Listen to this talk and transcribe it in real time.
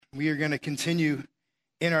We are going to continue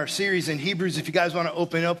in our series in Hebrews. If you guys want to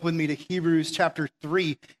open up with me to Hebrews chapter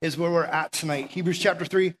 3 is where we're at tonight. Hebrews chapter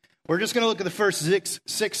 3. We're just going to look at the first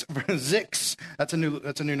six. That's a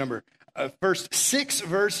new number. First 6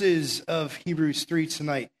 verses of Hebrews 3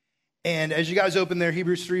 tonight. And as you guys open there,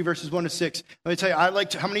 Hebrews 3 verses 1 to 6. Let me tell you,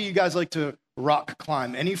 how many of you guys like to rock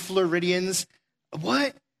climb? Any Floridians?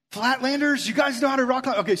 What? Flatlanders? You guys know how to rock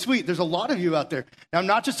climb? Okay, sweet. There's a lot of you out there. Now, I'm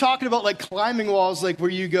not just talking about like climbing walls, like where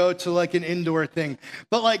you go to like an indoor thing,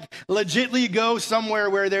 but like legitly go somewhere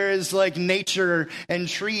where there is like nature and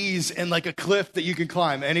trees and like a cliff that you can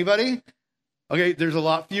climb. Anybody? Okay, there's a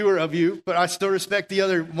lot fewer of you, but I still respect the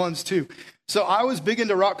other ones too. So I was big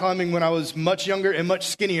into rock climbing when I was much younger and much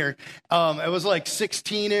skinnier. I was like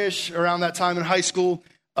 16-ish around that time in high school.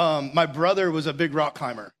 My brother was a big rock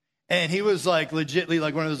climber. And he was like legitly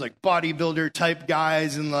like one of those like bodybuilder type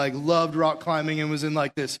guys and like loved rock climbing and was in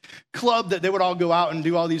like this club that they would all go out and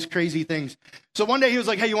do all these crazy things. So one day he was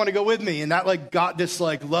like, hey, you want to go with me? And that like got this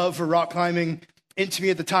like love for rock climbing into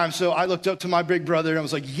me at the time. So I looked up to my big brother and I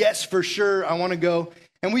was like, yes, for sure. I want to go.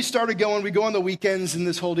 And we started going. We go on the weekends and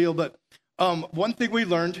this whole deal. But one thing we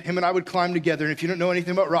learned, him and I would climb together. And if you don't know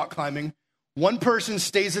anything about rock climbing, one person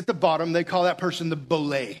stays at the bottom. They call that person the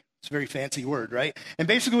belay. It's a very fancy word, right? And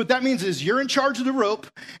basically what that means is you're in charge of the rope,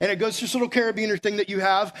 and it goes to this little carabiner thing that you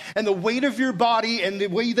have, and the weight of your body and the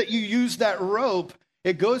way that you use that rope,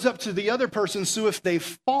 it goes up to the other person, so if they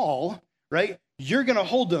fall, right, you're going to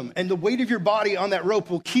hold them, and the weight of your body on that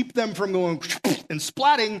rope will keep them from going and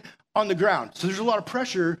splatting on the ground. So there's a lot of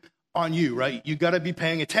pressure on you, right? You got to be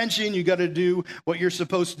paying attention. You got to do what you're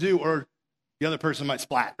supposed to do, or the other person might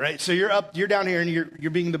splat, right? So you're up, you're down here, and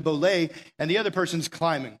you're being the belay, and the other person's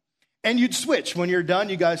climbing. And you'd switch. When you're done,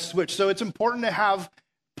 you guys switch. So it's important to have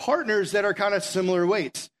partners that are kind of similar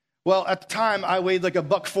weights. Well, at the time, I weighed like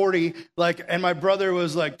 $140, and my brother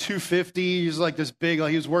was like 250. He's like this big, like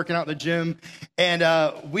he was working out in the gym. And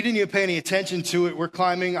we didn't even pay any attention to it. We're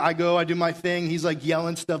climbing. I do my thing. He's like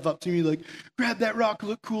yelling stuff up to me, like, grab that rock,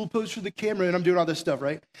 look cool, pose for the camera. And I'm doing all this stuff,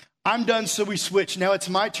 right? I'm done, so we switch. Now it's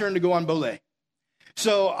my turn to go on belay.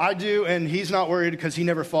 So I do, and he's not worried because he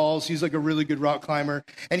never falls. He's like a really good rock climber.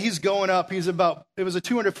 And he's going up. It was a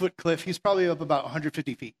 200-foot cliff. He's probably up about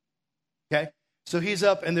 150 feet, okay? So he's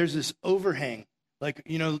up, and there's this overhang, like,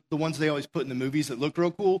 you know, the ones they always put in the movies that look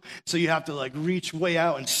real cool. So you have to, like, reach way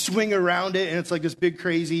out and swing around it, and it's like this big,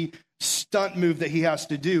 crazy stunt move that he has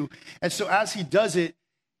to do. And so as he does it,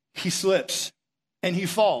 he slips, and he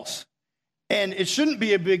falls. And it shouldn't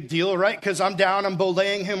be a big deal, right? Because I'm down, I'm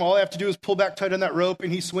belaying him. All I have to do is pull back tight on that rope,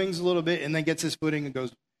 and he swings a little bit and then gets his footing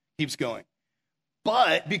and keeps going.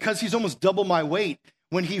 But because he's almost double my weight,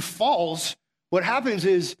 when he falls, what happens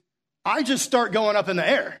is I just start going up in the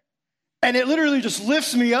air. And it literally just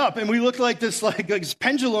lifts me up, and we look like this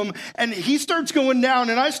pendulum, and he starts going down,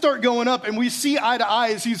 and I start going up, and we see eye to eye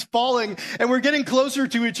as he's falling, and we're getting closer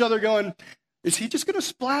to each other going, is he just going to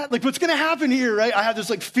splat? Like, what's going to happen here, right? I have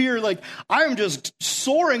this, like, fear, like, I am just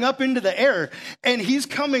soaring up into the air, and he's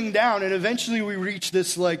coming down, and eventually we reach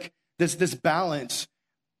this, like, this balance.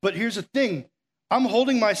 But here's the thing. I'm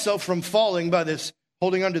holding myself from falling by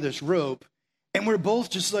holding onto this rope, and we're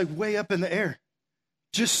both just, like, way up in the air,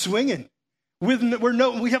 just swinging. We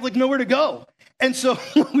have, like, nowhere to go. And so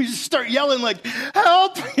we just start yelling, like,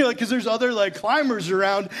 help, because there's other, like, climbers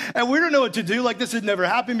around, and we don't know what to do. Like, this had never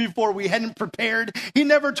happened before. We hadn't prepared. He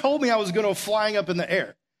never told me I was going to flying up in the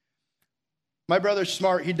air. My brother's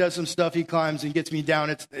smart. He does some stuff. He climbs and gets me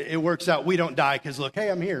down. It works out. We don't die because, look, hey,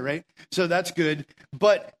 I'm here, right? So that's good.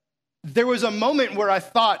 But there was a moment where I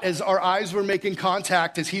thought, as our eyes were making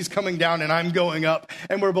contact, as he's coming down and I'm going up,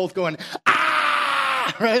 and we're both going, ah!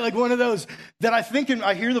 Right? Like one of those that I think, and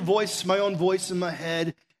I hear the voice, my own voice in my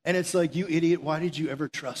head, and it's like, you idiot, why did you ever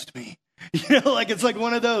trust me? Like it's like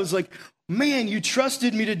one of those, like, man, you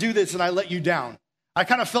trusted me to do this and I let you down. I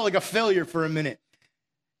kind of felt like a failure for a minute.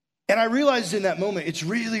 And I realized in that moment, it's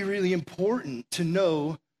really, really important to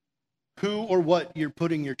know who or what you're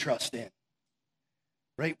putting your trust in.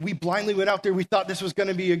 Right? We blindly went out there. We thought this was going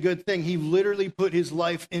to be a good thing. He literally put his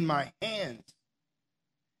life in my hands.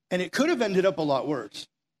 And it could have ended up a lot worse.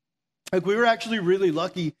 Like, we were actually really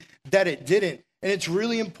lucky that it didn't. And it's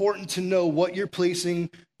really important to know what you're placing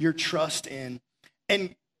your trust in.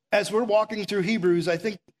 And as we're walking through Hebrews, I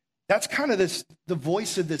think that's kind of the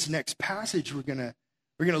voice of this next passage we're gonna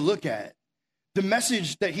look at. The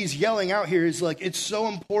message that he's yelling out here is like, it's so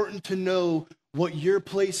important to know what you're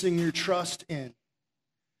placing your trust in.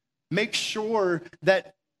 Make sure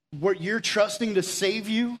that what you're trusting to save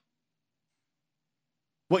you,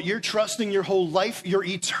 what you're trusting your whole life, your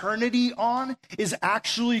eternity on, is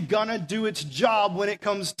actually gonna do its job when it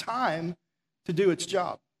comes time to do its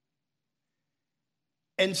job.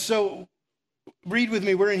 And so, read with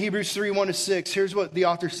me. We're in Hebrews 3, 1-6. Here's what the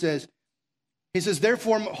author says. He says,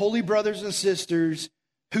 therefore, holy brothers and sisters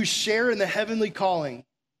who share in the heavenly calling,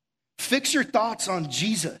 fix your thoughts on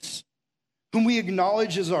Jesus, whom we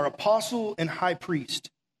acknowledge as our apostle and high priest.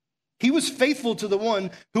 He was faithful to the one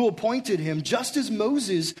who appointed him, just as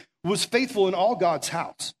Moses was faithful in all God's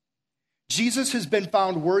house. Jesus has been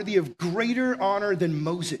found worthy of greater honor than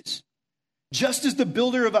Moses, just as the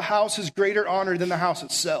builder of a house has greater honor than the house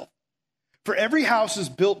itself. For every house is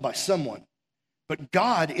built by someone, but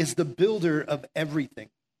God is the builder of everything.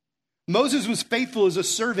 Moses was faithful as a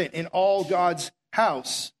servant in all God's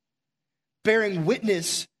house, bearing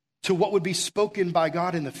witness to what would be spoken by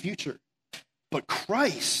God in the future. But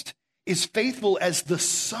Christ is faithful as the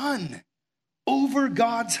Son over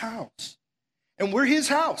God's house. And we're his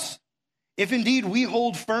house, if indeed we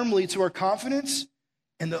hold firmly to our confidence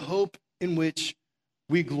and the hope in which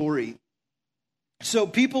we glory. So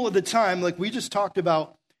people at the time, like we just talked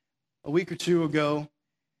about a week or two ago,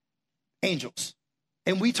 angels.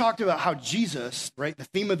 And we talked about how Jesus, right, the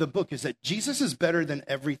theme of the book is that Jesus is better than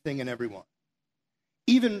everything and everyone,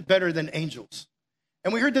 even better than angels.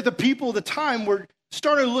 And we heard that the people at the time were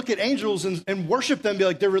starting to look at angels and worship them, be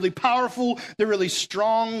like, they're really powerful, they're really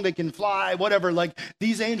strong, they can fly, whatever. Like,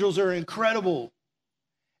 these angels are incredible.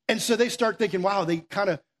 And so they start thinking, wow,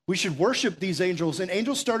 we should worship these angels. And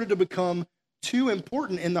angels started to become too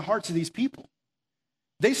important in the hearts of these people.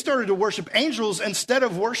 They started to worship angels instead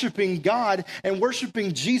of worshiping God and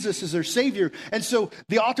worshiping Jesus as their Savior. And so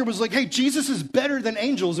the author was like, hey, Jesus is better than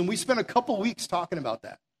angels. And we spent a couple weeks talking about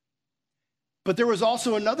that. But there was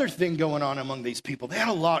also another thing going on among these people. They had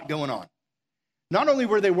a lot going on. Not only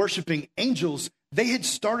were they worshiping angels, they had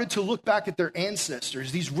started to look back at their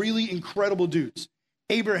ancestors, these really incredible dudes.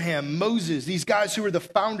 Abraham, Moses, these guys who were the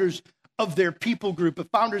founders of their people group, the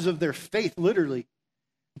founders of their faith, literally.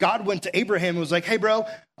 God went to Abraham and was like, hey, bro,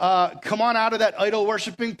 come on out of that idol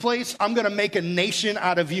worshiping place. I'm going to make a nation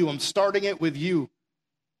out of you. I'm starting it with you.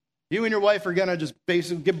 You and your wife are going to just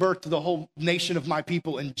basically give birth to the whole nation of my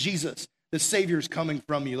people. And Jesus, the Savior, is coming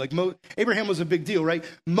from you. Like Abraham was a big deal, right?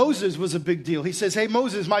 Moses was a big deal. He says, hey,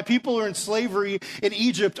 Moses, my people are in slavery in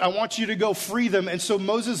Egypt. I want you to go free them. And so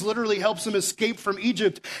Moses literally helps them escape from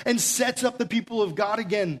Egypt and sets up the people of God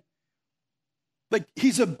again. Like,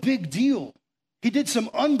 he's a big deal. He did some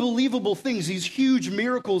unbelievable things, these huge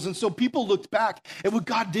miracles. And so people looked back at what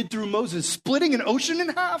God did through Moses, splitting an ocean in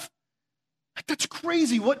half. Like, that's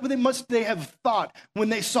crazy. What must they have thought when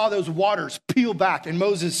they saw those waters peel back and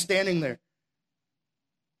Moses standing there?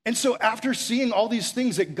 And so after seeing all these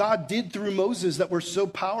things that God did through Moses that were so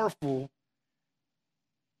powerful,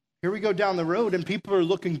 here we go down the road and people are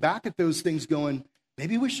looking back at those things going,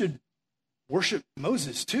 maybe we should worship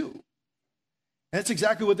Moses too. And that's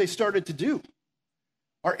exactly what they started to do.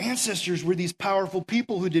 Our ancestors were these powerful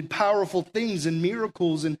people who did powerful things and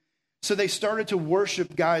miracles. And so they started to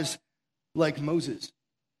worship guys like Moses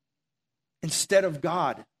instead of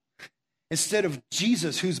God, instead of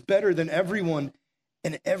Jesus, who's better than everyone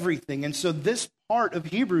and everything. And so this part of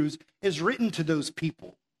Hebrews is written to those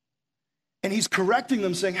people. And he's correcting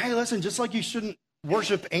them, saying, hey, listen, just like you shouldn't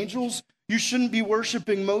worship angels, you shouldn't be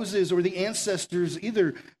worshiping Moses or the ancestors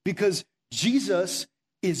either, because Jesus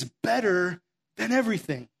is better than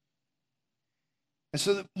everything. And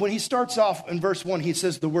so when he starts off in verse 1, he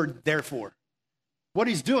says the word therefore. What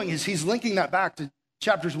he's doing is he's linking that back to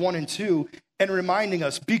chapters 1 and 2 and reminding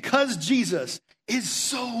us, because Jesus is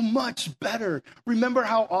so much better. Remember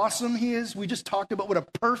how awesome he is? We just talked about what a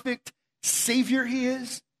perfect Savior he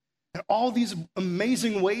is and all these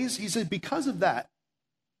amazing ways. He said because of that,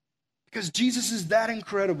 because Jesus is that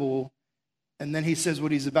incredible. And then he says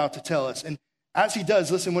what he's about to tell us. And as he does,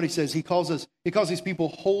 listen what he says. He calls these people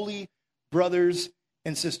holy brothers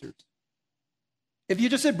and sisters. If you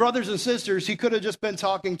just said brothers and sisters, he could have just been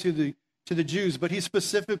talking to the Jews, but he's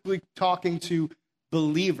specifically talking to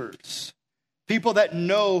believers, people that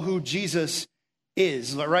know who Jesus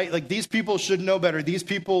is, right? Like, these people should know better. These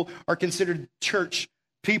people are considered church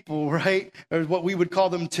people, right? Or what we would call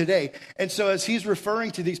them today. And so as he's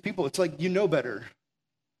referring to these people, it's like, you know better.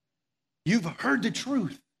 You've heard the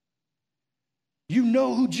truth. You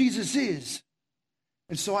know who Jesus is.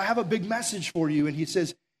 And so I have a big message for you. And he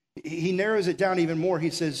says, he narrows it down even more. He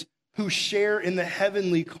says, who share in the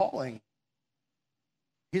heavenly calling.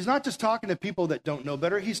 He's not just talking to people that don't know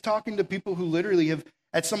better. He's talking to people who literally have,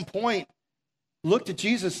 at some point, looked at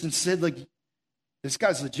Jesus and said, like, this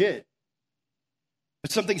guy's legit.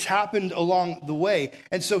 But something's happened along the way.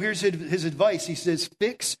 And so here's his advice. He says,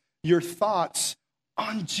 fix your thoughts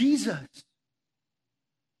on Jesus.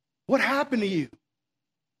 What happened to you?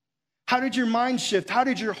 How did your mind shift? How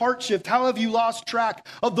did your heart shift? How have you lost track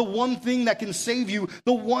of the one thing that can save you,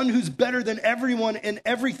 the one who's better than everyone and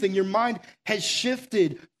everything? Your mind has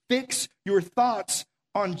shifted. Fix your thoughts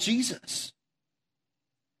on Jesus.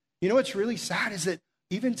 You know what's really sad is that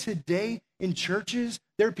even today in churches,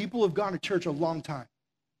 there are people who have gone to church a long time.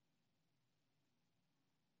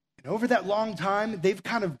 And over that long time, they've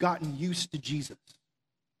kind of gotten used to Jesus.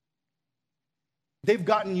 They've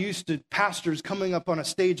gotten used to pastors coming up on a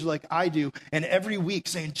stage like I do, and every week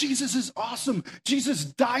saying, Jesus is awesome. Jesus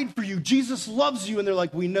died for you. Jesus loves you. And they're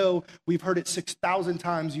like, we know, we've heard it 6,000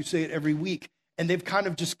 times. You say it every week. And they've kind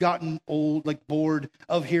of just gotten old, like bored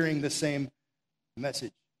of hearing the same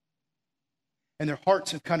message. And their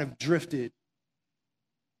hearts have kind of drifted.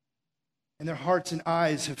 And their hearts and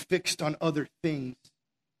eyes have fixed on other things.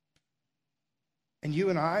 And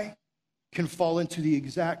you and I can fall into the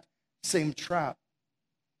exact same trap.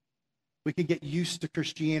 We can get used to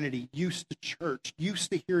Christianity, used to church,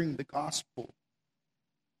 used to hearing the gospel,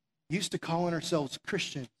 used to calling ourselves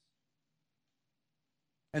Christians.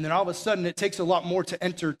 And then all of a sudden, it takes a lot more to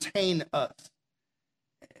entertain us.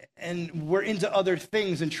 And we're into other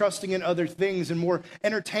things and trusting in other things and more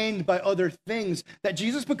entertained by other things that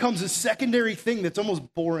Jesus becomes a secondary thing that's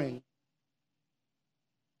almost boring.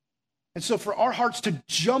 And so for our hearts to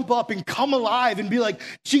jump up and come alive and be like,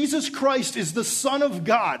 Jesus Christ is the Son of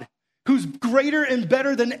God, who's greater and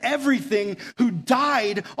better than everything, who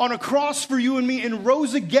died on a cross for you and me and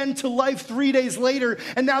rose again to life 3 days later.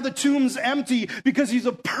 And now the tomb's empty because he's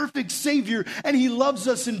a perfect Savior and he loves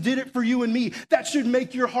us and did it for you and me. That should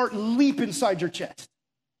make your heart leap inside your chest.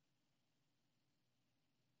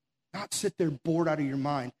 Not sit there bored out of your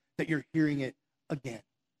mind that you're hearing it again.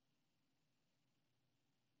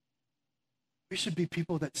 We should be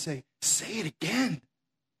people that say it again.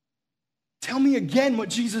 Tell me again what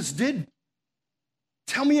Jesus did.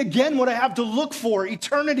 Tell me again what I have to look for,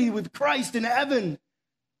 eternity with Christ in heaven.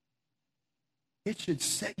 It should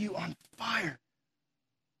set you on fire,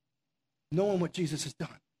 knowing what Jesus has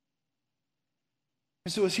done.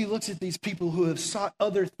 And so as he looks at these people who have sought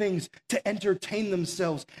other things to entertain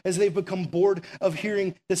themselves as they've become bored of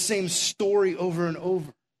hearing the same story over and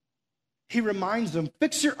over, he reminds them,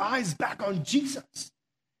 fix your eyes back on Jesus.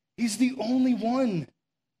 He's the only one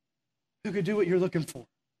who could do what you're looking for.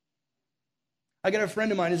 I got a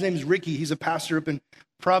friend of mine, his name's Ricky. He's a pastor up in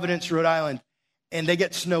Providence, Rhode Island. And they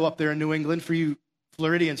get snow up there in New England, for you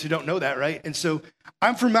Floridians who don't know that, right? And so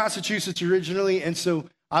I'm from Massachusetts originally, and so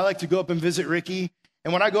I like to go up and visit Ricky.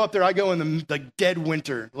 And when I go up there, I go in the dead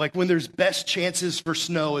winter, like when there's best chances for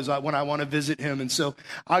snow is when I want to visit him. And so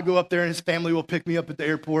I go up there and his family will pick me up at the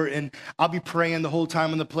airport and I'll be praying the whole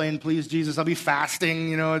time on the plane, please, Jesus. I'll be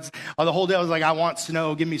fasting, it's the whole day. I was like, I want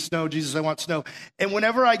snow. Give me snow, Jesus. I want snow. And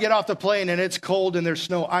whenever I get off the plane and it's cold and there's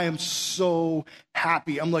snow, I am so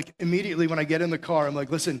happy. I'm like, immediately when I get in the car, I'm like,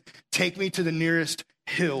 listen, take me to the nearest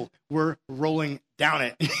hill. We're rolling down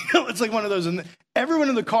it. It's like one of those. And everyone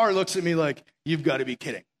in the car looks at me like, you've got to be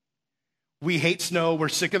kidding. We hate snow. We're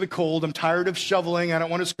sick of the cold. I'm tired of shoveling. I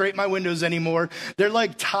don't want to scrape my windows anymore. They're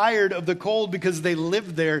like tired of the cold because they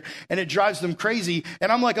live there and it drives them crazy.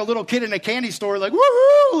 And I'm like a little kid in a candy store like,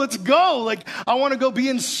 woohoo, let's go. Like, I want to go be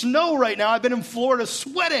in snow right now. I've been in Florida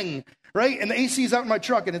sweating, right? And the AC is out in my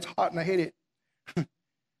truck and it's hot and I hate it.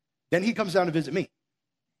 Then he comes down to visit me.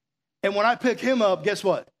 And when I pick him up, guess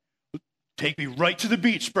what? Take me right to the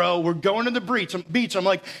beach, bro. We're going to the beach. I'm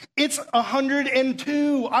like, it's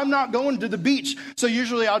 102. I'm not going to the beach. So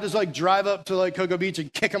usually I'll just drive up to Cocoa Beach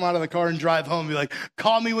and kick him out of the car and drive home. Be like,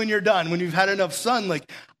 call me when you're done, when you've had enough sun.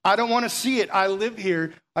 I don't want to see it. I live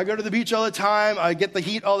here. I go to the beach all the time. I get the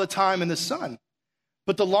heat all the time and the sun.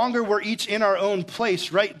 But the longer we're each in our own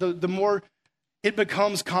place, right, the more it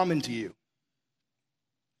becomes common to you.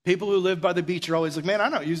 People who live by the beach are always like, man, I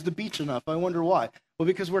don't use the beach enough. I wonder why. Well,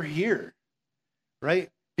 because we're here.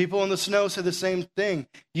 Right? People in the snow say the same thing.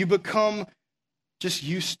 You become just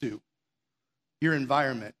used to your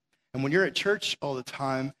environment. And when you're at church all the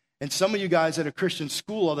time, and some of you guys at a Christian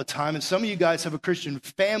school all the time, and some of you guys have a Christian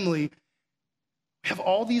family, we have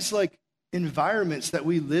all these environments that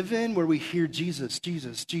we live in where we hear Jesus,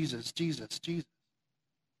 Jesus, Jesus, Jesus, Jesus.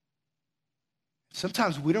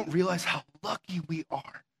 Sometimes we don't realize how lucky we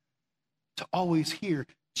are to always hear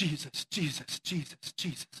Jesus, Jesus, Jesus,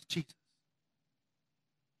 Jesus, Jesus.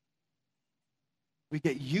 We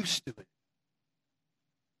get used to it.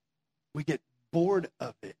 We get bored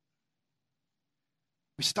of it.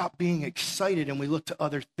 We stop being excited and we look to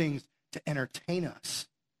other things to entertain us.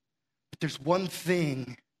 But there's one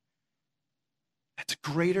thing that's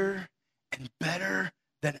greater and better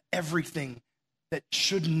than everything that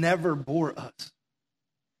should never bore us.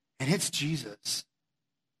 And it's Jesus.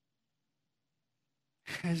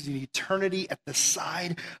 There's an eternity at the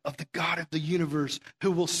side of the God of the universe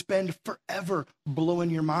who will spend forever blowing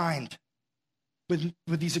your mind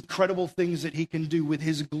with these incredible things that he can do, with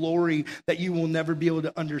his glory that you will never be able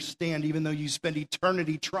to understand, even though you spend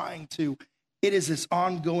eternity trying to. It is this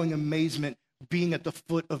ongoing amazement being at the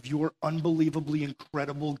foot of your unbelievably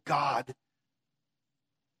incredible God.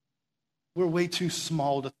 We're way too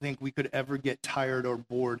small to think we could ever get tired or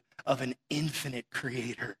bored of an infinite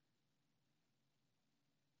creator.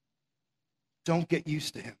 Don't get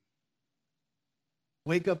used to him.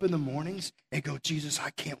 Wake up in the mornings and go, Jesus,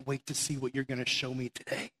 I can't wait to see what you're going to show me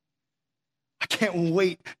today. I can't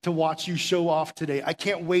wait to watch you show off today. I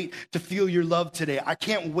can't wait to feel your love today. I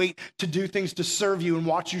can't wait to do things to serve you and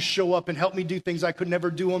watch you show up and help me do things I could never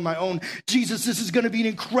do on my own. Jesus, this is going to be an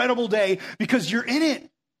incredible day because you're in it.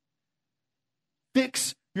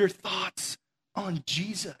 Fix your thoughts on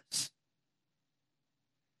Jesus.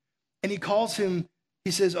 And he calls him,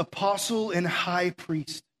 he says, apostle and high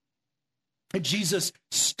priest. And Jesus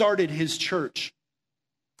started his church.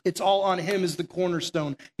 It's all on him as the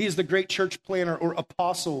cornerstone. He is the great church planner or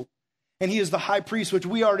apostle. And he is the high priest, which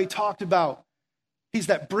we already talked about. He's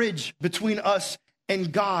that bridge between us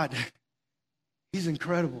and God. He's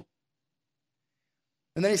incredible.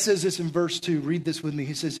 And then he says this in verse 2. Read this with me.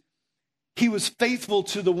 He says, he was faithful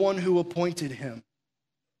to the one who appointed him.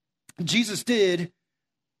 Jesus did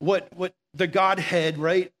what the Godhead,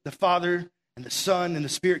 right? The Father and the Son and the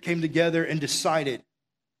Spirit came together and decided.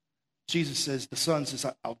 Jesus says, the Son says,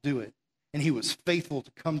 I'll do it. And he was faithful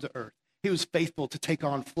to come to earth. He was faithful to take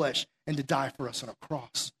on flesh and to die for us on a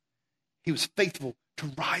cross. He was faithful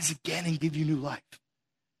to rise again and give you new life.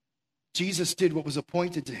 Jesus did what was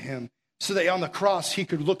appointed to him so that on the cross he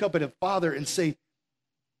could look up at his Father and say,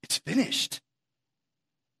 it's finished.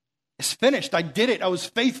 It's finished. I did it. I was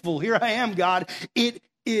faithful. Here I am, God. It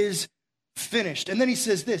is finished. And then he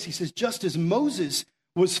says this. He says, just as Moses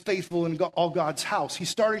was faithful in all God's house. He's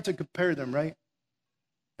starting to compare them, right?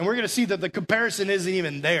 And we're going to see that the comparison isn't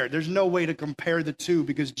even there. There's no way to compare the two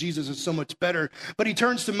because Jesus is so much better. But he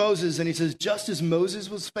turns to Moses and he says, just as Moses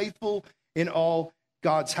was faithful in all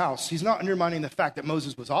God's house. He's not undermining the fact that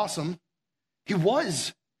Moses was awesome. He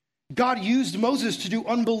was. God used Moses to do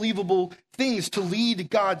unbelievable things to lead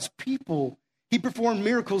God's people. He performed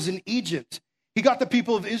miracles in Egypt. He got the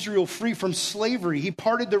people of Israel free from slavery. He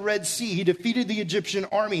parted the Red Sea. He defeated the Egyptian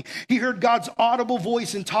army. He heard God's audible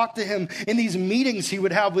voice and talked to him in these meetings he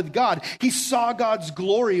would have with God. He saw God's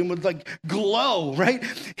glory and would glow, right?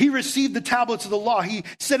 He received the tablets of the law. He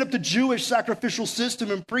set up the Jewish sacrificial system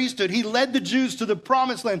and priesthood. He led the Jews to the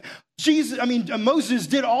promised land. Moses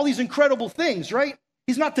did all these incredible things, right?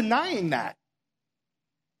 He's not denying that.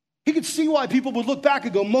 He could see why people would look back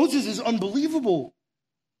and go, Moses is unbelievable.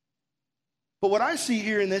 But what I see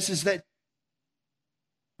here in this is that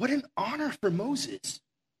what an honor for Moses.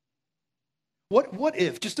 What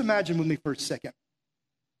if, just imagine with me for a second,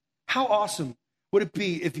 how awesome would it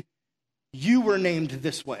be if you were named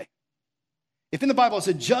this way? If in the Bible it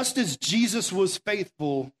said, just as Jesus was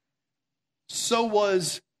faithful, so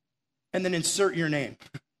was, and then insert your name.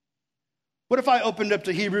 What if I opened up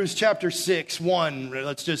to Hebrews chapter 6, 1,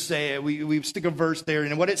 let's just say it, we stick a verse there,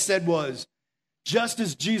 and what it said was, just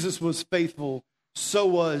as Jesus was faithful, so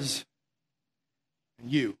was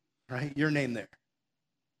you, right? Your name there.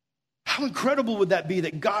 How incredible would that be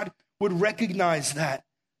that God would recognize that?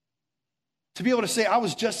 To be able to say, I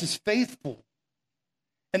was just as faithful.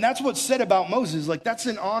 And that's what's said about Moses. That's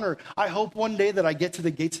an honor. I hope one day that I get to the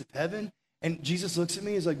gates of heaven and Jesus looks at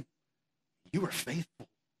me and is like, you were faithful.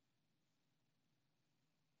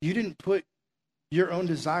 You didn't put your own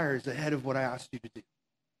desires ahead of what I asked you to do.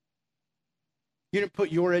 You didn't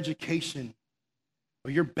put your education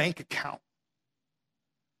or your bank account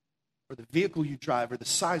or the vehicle you drive or the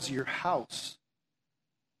size of your house.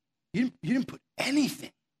 You didn't put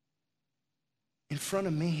anything in front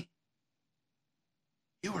of me.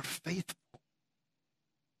 You were faithful.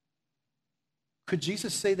 Could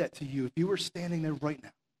Jesus say that to you if you were standing there right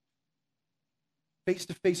now, face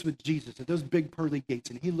to face with Jesus at those big pearly gates,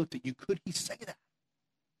 and he looked at you? Could he say that?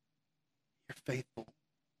 You're faithful.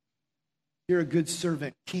 You're a good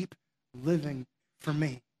servant. Keep living for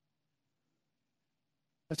me.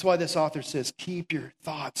 That's why this author says, keep your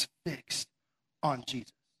thoughts fixed on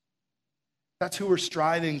Jesus. That's who we're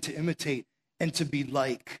striving to imitate and to be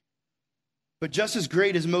like. But just as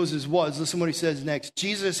great as Moses was, listen what he says next.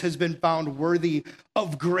 Jesus has been found worthy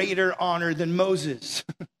of greater honor than Moses.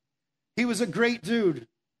 He was a great dude,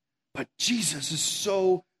 but Jesus is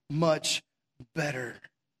so much better.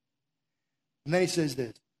 And then he says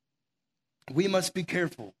this. We must be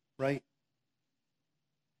careful, right?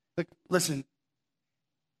 Look, listen,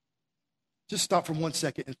 just stop for 1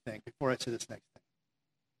 second and think before I say this next thing.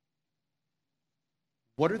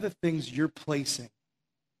 What are the things you're placing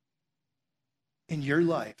in your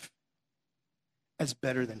life as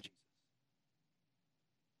better than Jesus?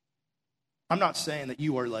 I'm not saying that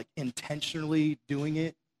you are like intentionally doing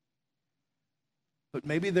it, but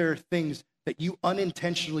maybe there are things that you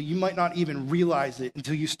unintentionally, you might not even realize it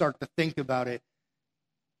until you start to think about it,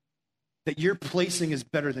 that you're placing as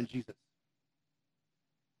better than Jesus.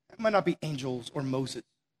 It might not be angels or Moses.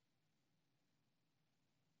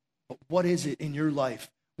 But what is it in your life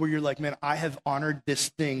where you're like, man, I have honored this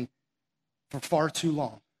thing for far too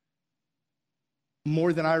long,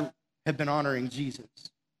 more than I have been honoring Jesus?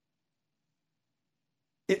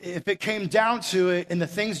 If it came down to it, and the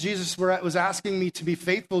things Jesus was asking me to be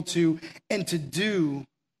faithful to and to do,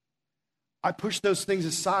 I push those things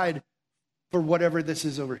aside for whatever this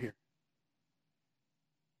is over here.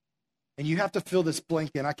 And you have to fill this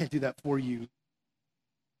blank in. I can't do that for you.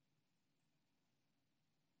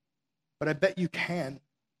 But I bet you can.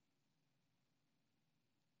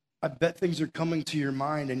 I bet things are coming to your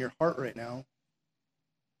mind and your heart right now.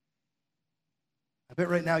 I bet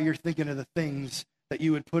right now you're thinking of the things that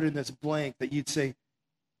you would put in this blank that you'd say,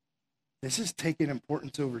 this is taking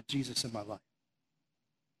importance over Jesus in my life.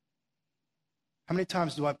 How many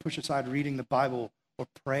times do I push aside reading the Bible or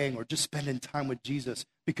praying or just spending time with Jesus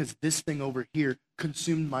because this thing over here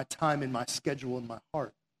consumed my time and my schedule and my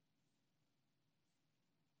heart?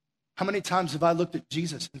 How many times have I looked at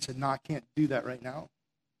Jesus and said, no, I can't do that right now?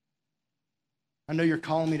 I know you're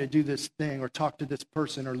calling me to do this thing or talk to this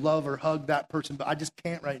person or love or hug that person, but I just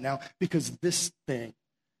can't right now because this thing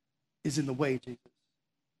is in the way, Jesus.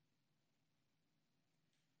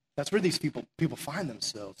 That's where these people find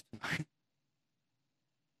themselves tonight.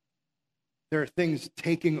 There are things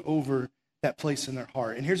taking over that place in their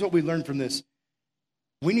heart. And here's what we learned from this.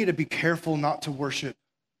 We need to be careful not to worship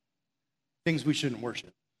things we shouldn't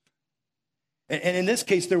worship. And in this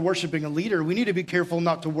case, they're worshiping a leader. We need to be careful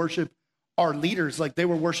not to worship our leaders like they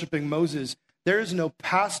were worshiping Moses. There is no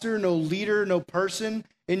pastor, no leader, no person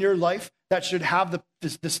in your life that should have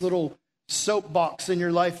this little soapbox in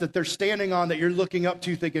your life that they're standing on, that you're looking up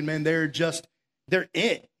to thinking, man, they're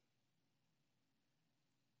it.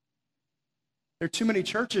 There are too many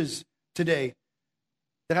churches today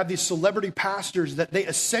that have these celebrity pastors that they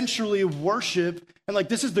essentially worship and like,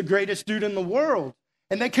 this is the greatest dude in the world.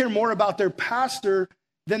 And they care more about their pastor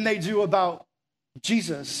than they do about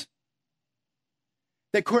Jesus.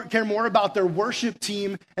 They care more about their worship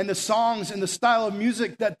team and the songs and the style of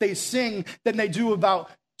music that they sing than they do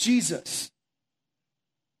about Jesus.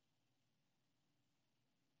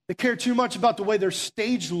 They care too much about the way their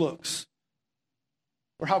stage looks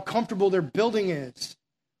or how comfortable their building is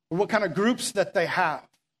or what kind of groups that they have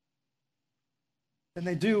than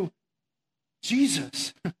they do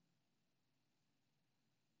Jesus.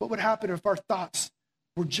 What would happen if our thoughts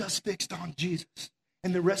were just fixed on Jesus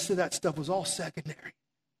and the rest of that stuff was all secondary?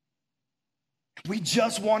 We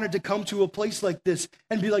just wanted to come to a place like this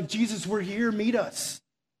and be like, Jesus, we're here, meet us.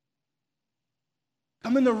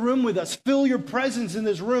 Come in the room with us. Fill your presence in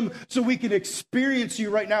this room so we can experience you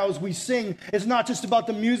right now as we sing. It's not just about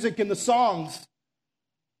the music and the songs.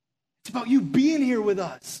 It's about you being here with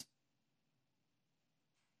us.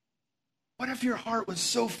 What if your heart was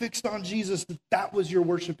so fixed on Jesus that that was your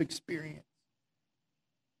worship experience?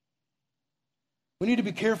 We need to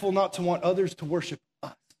be careful not to want others to worship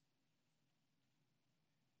us.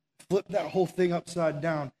 Flip that whole thing upside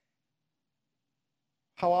down.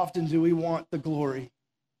 How often do we want the glory?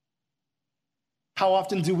 How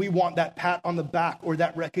often do we want that pat on the back or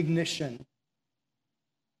that recognition?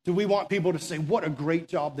 Do we want people to say, what a great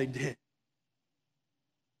job they did?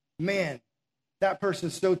 Man, that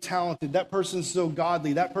person's so talented. That person's so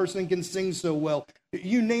godly. That person can sing so well.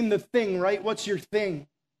 You name the thing, right? What's your thing?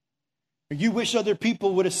 You wish other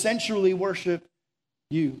people would essentially worship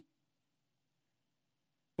you.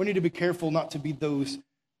 We need to be careful not to be those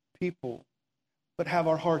people, but have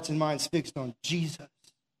our hearts and minds fixed on Jesus.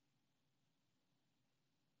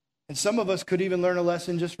 And some of us could even learn a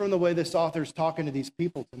lesson just from the way this author's talking to these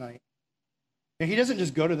people tonight. And he doesn't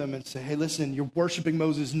just go to them and say, hey, listen, you're worshiping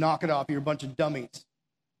Moses, knock it off, you're a bunch of dummies.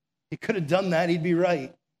 He could have done that, he'd be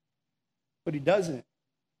right. But he doesn't.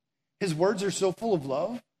 His words are so full of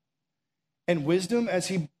love. and wisdom as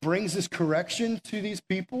he brings this correction to these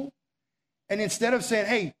people. And instead of saying,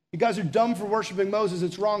 hey, you guys are dumb for worshiping Moses,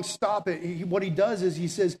 it's wrong, stop it. What he does is he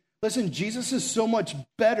says, listen, Jesus is so much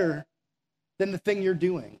better than the thing you're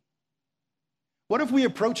doing. What if we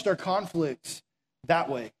approached our conflicts that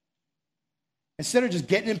way? Instead of just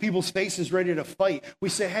getting in people's faces ready to fight, we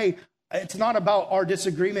say, hey, it's not about our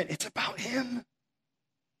disagreement. It's about him.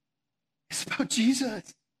 It's about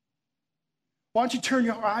Jesus. Why don't you turn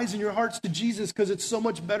your eyes and your hearts to Jesus, because it's so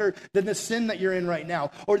much better than the sin that you're in right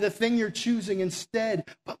now or the thing you're choosing instead.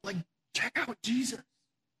 But check out Jesus.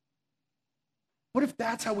 What if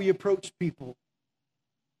that's how we approach people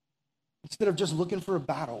instead of just looking for a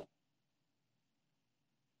battle?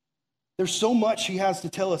 There's so much he has to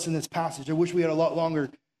tell us in this passage. I wish we had a lot longer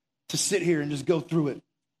to sit here and just go through it.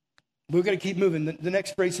 We're going to keep moving. The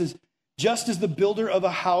next phrase says, just as the builder of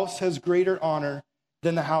a house has greater honor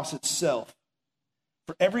than the house itself.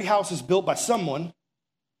 For every house is built by someone.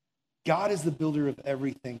 God is the builder of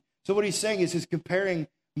everything. So what he's saying is he's comparing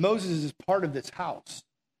Moses as part of this house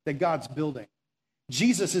that God's building.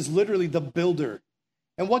 Jesus is literally the builder.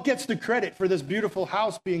 And what gets the credit for this beautiful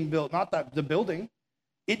house being built? Not the building.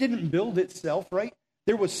 It didn't build itself, right?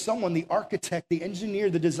 There was someone, the architect, the engineer,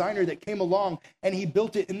 the designer that came along and he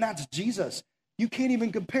built it, and that's Jesus. You can't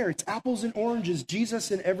even compare. It's apples and oranges, Jesus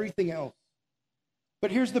and everything else.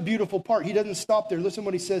 But here's the beautiful part. He doesn't stop there. Listen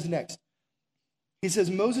what he says next. He says,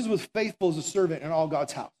 Moses was faithful as a servant in all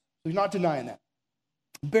God's house. So he's not denying that.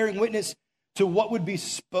 Bearing witness to what would be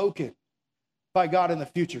spoken by God in the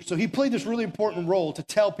future. So he played this really important role to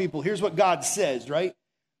tell people, here's what God says, right?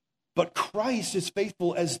 But Christ is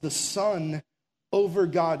faithful as the son over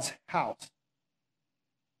God's house.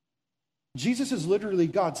 Jesus is literally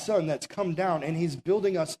God's son that's come down, and he's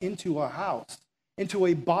building us into a house, into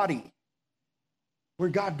a body where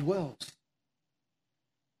God dwells.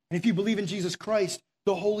 And if you believe in Jesus Christ,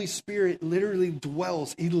 the Holy Spirit literally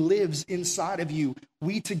dwells. He lives inside of you.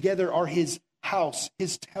 We together are his house,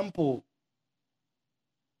 his temple.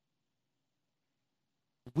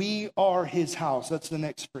 We are his house. That's the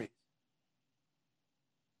next phrase.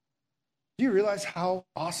 Do you realize how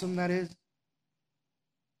awesome that is?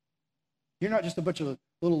 You're not just a bunch of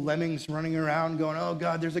little lemmings running around going, oh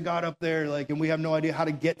God, there's a God up there, and we have no idea how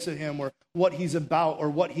to get to him or what he's about or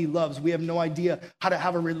what he loves. We have no idea how to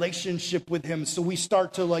have a relationship with him. So we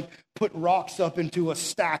start to put rocks up into a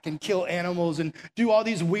stack and kill animals and do all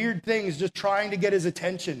these weird things just trying to get his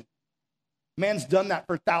attention. Man's done that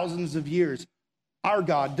for thousands of years. Our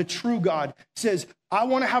God, the true God, says, I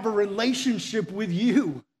want to have a relationship with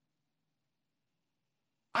you.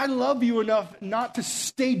 I love you enough not to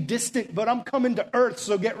stay distant, but I'm coming to earth,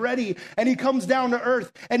 so get ready. And he comes down to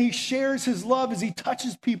earth, and he shares his love as he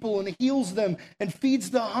touches people and heals them and feeds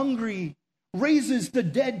the hungry, raises the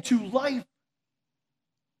dead to life.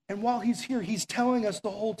 And while he's here, he's telling us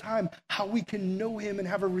the whole time how we can know him and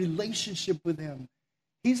have a relationship with him.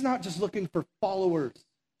 He's not just looking for followers.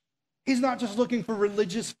 He's not just looking for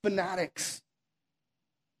religious fanatics.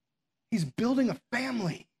 He's building a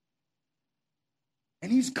family.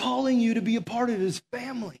 And he's calling you to be a part of his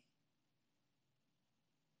family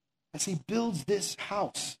as he builds this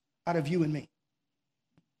house out of you and me.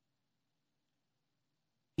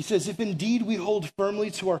 He says, if indeed we hold firmly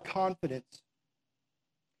to our confidence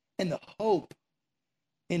and the hope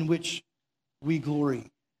in which we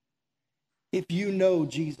glory, if you know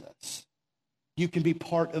Jesus, you can be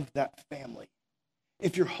part of that family.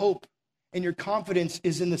 If your hope and your confidence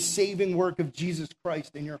is in the saving work of Jesus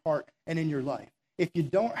Christ in your heart and in your life. If you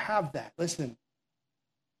don't have that, listen,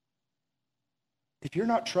 if you're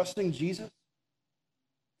not trusting Jesus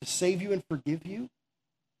to save you and forgive you,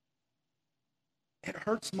 it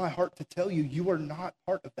hurts my heart to tell you, you are not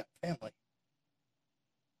part of that family.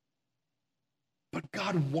 But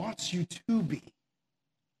God wants you to be.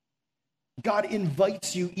 God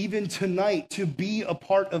invites you even tonight to be a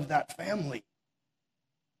part of that family.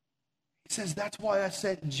 He says, that's why I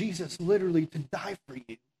sent Jesus literally to die for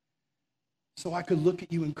you. So I could look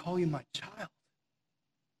at you and call you my child.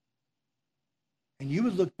 And you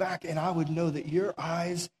would look back and I would know that your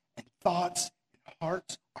eyes and thoughts and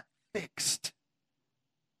hearts are fixed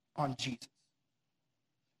on Jesus.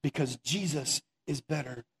 Because Jesus is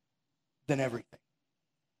better than everything.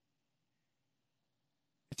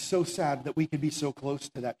 It's so sad that we could be so close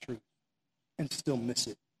to that truth and still miss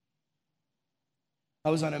it. I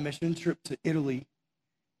was on a mission trip to Italy,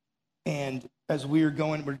 and as we're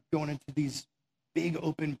going into these big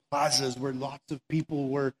open plazas where lots of people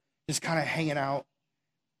were just kind of hanging out.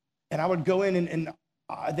 And I would go in and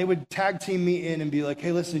they would tag team me in and be like,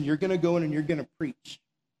 hey, listen, you're going to go in and you're going to preach.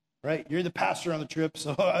 right? You're the pastor on the trip,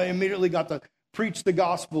 so I immediately got to preach the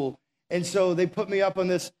gospel. And so they put me up on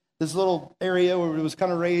this little area where it was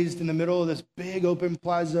kind of raised in the middle of this big open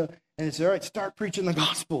plaza, and they said, all right, start preaching the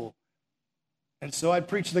gospel. And so I'd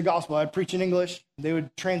preach the gospel. I'd preach in English. They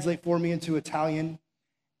would translate for me into Italian.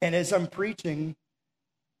 And as I'm preaching,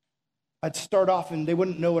 I'd start off and they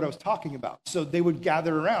wouldn't know what I was talking about. So they would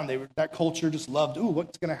gather around. That culture just loved, ooh,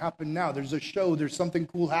 what's going to happen now? There's a show. There's something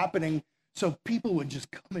cool happening. So people would just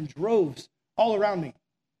come in droves all around me.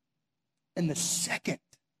 And the second,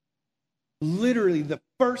 literally the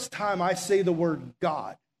first time I say the word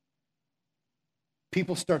God,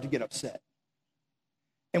 people start to get upset.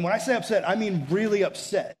 And when I say upset, I mean really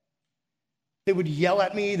upset. They would yell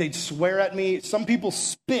at me. They'd swear at me. Some people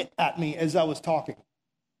spit at me as I was talking,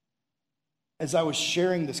 as I was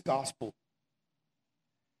sharing this gospel.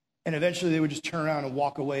 And eventually they would just turn around and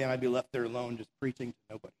walk away, and I'd be left there alone just preaching to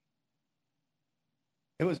nobody.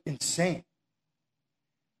 It was insane.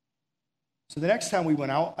 So the next time we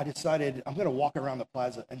went out, I decided I'm going to walk around the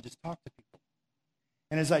plaza and just talk to people.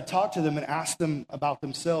 And as I talked to them and asked them about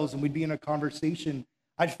themselves, and we'd be in a conversation,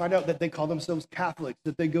 I'd find out that they call themselves Catholics,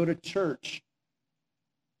 that they go to church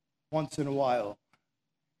once in a while.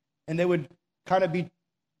 And they would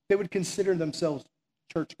consider themselves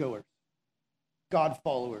churchgoers, God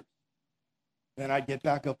followers. Then I'd get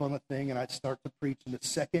back up on the thing and I'd start to preach. And the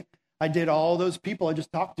second I did, all those people I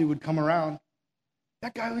just talked to would come around.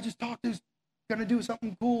 That guy we just talked to is going to do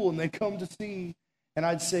something cool. And they'd come to see. And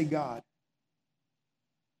I'd say God.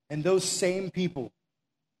 And those same people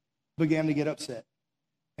began to get upset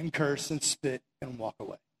and curse and spit and walk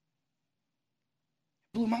away.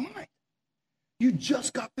 It blew my mind. You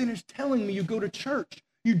just got finished telling me you go to church.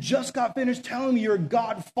 You just got finished telling me you're a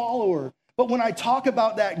God follower. But when I talk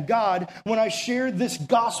about that God, when I share this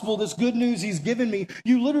gospel, this good news he's given me,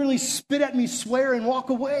 you literally spit at me, swear, and walk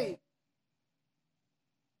away.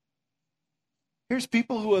 Here's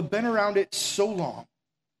people who have been around it so long.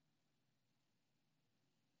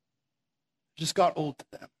 It just got old to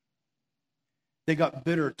them. They got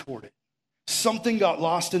bitter toward it. Something got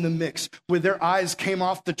lost in the mix where their eyes came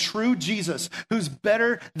off the true Jesus, who's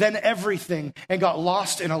better than everything, and got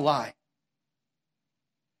lost in a lie.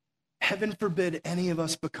 Heaven forbid any of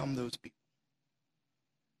us become those people.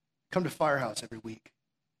 Come to Firehouse every week,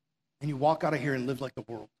 and you walk out of here and live like the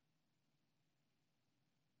world.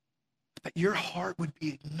 That your heart would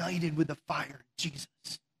be ignited with the fire of Jesus.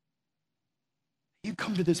 You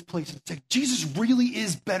come to this place and say, Jesus really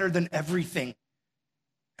is better than everything.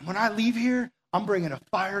 And when I leave here, I'm bringing a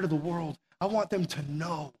fire to the world. I want them to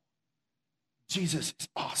know Jesus is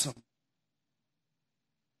awesome.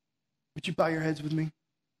 Would you bow your heads with me?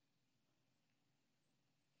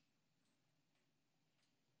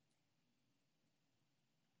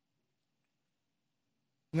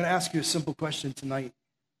 I'm going to ask you a simple question tonight.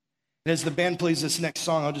 And as the band plays this next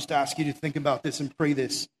song, I'll just ask you to think about this and pray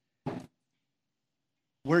this.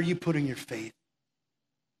 Where are you putting your faith?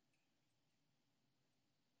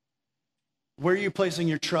 Where are you placing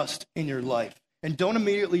your trust in your life? And don't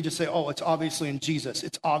immediately just say, oh, it's obviously in Jesus.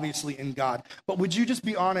 It's obviously in God. But would you just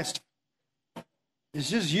be honest? It's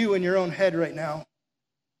just you in your own head right now.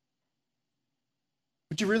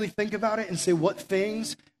 Would you really think about it and say, what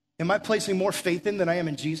things am I placing more faith in than I am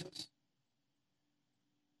in Jesus?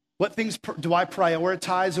 What things do I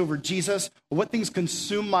prioritize over Jesus? Or what things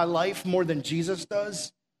consume my life more than Jesus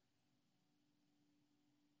does?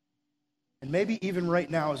 And maybe even right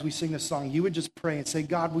now as we sing this song, you would just pray and say,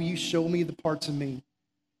 God, will you show me the parts of me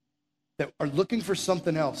that are looking for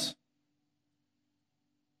something else?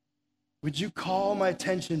 Would you call my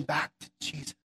attention back to Jesus?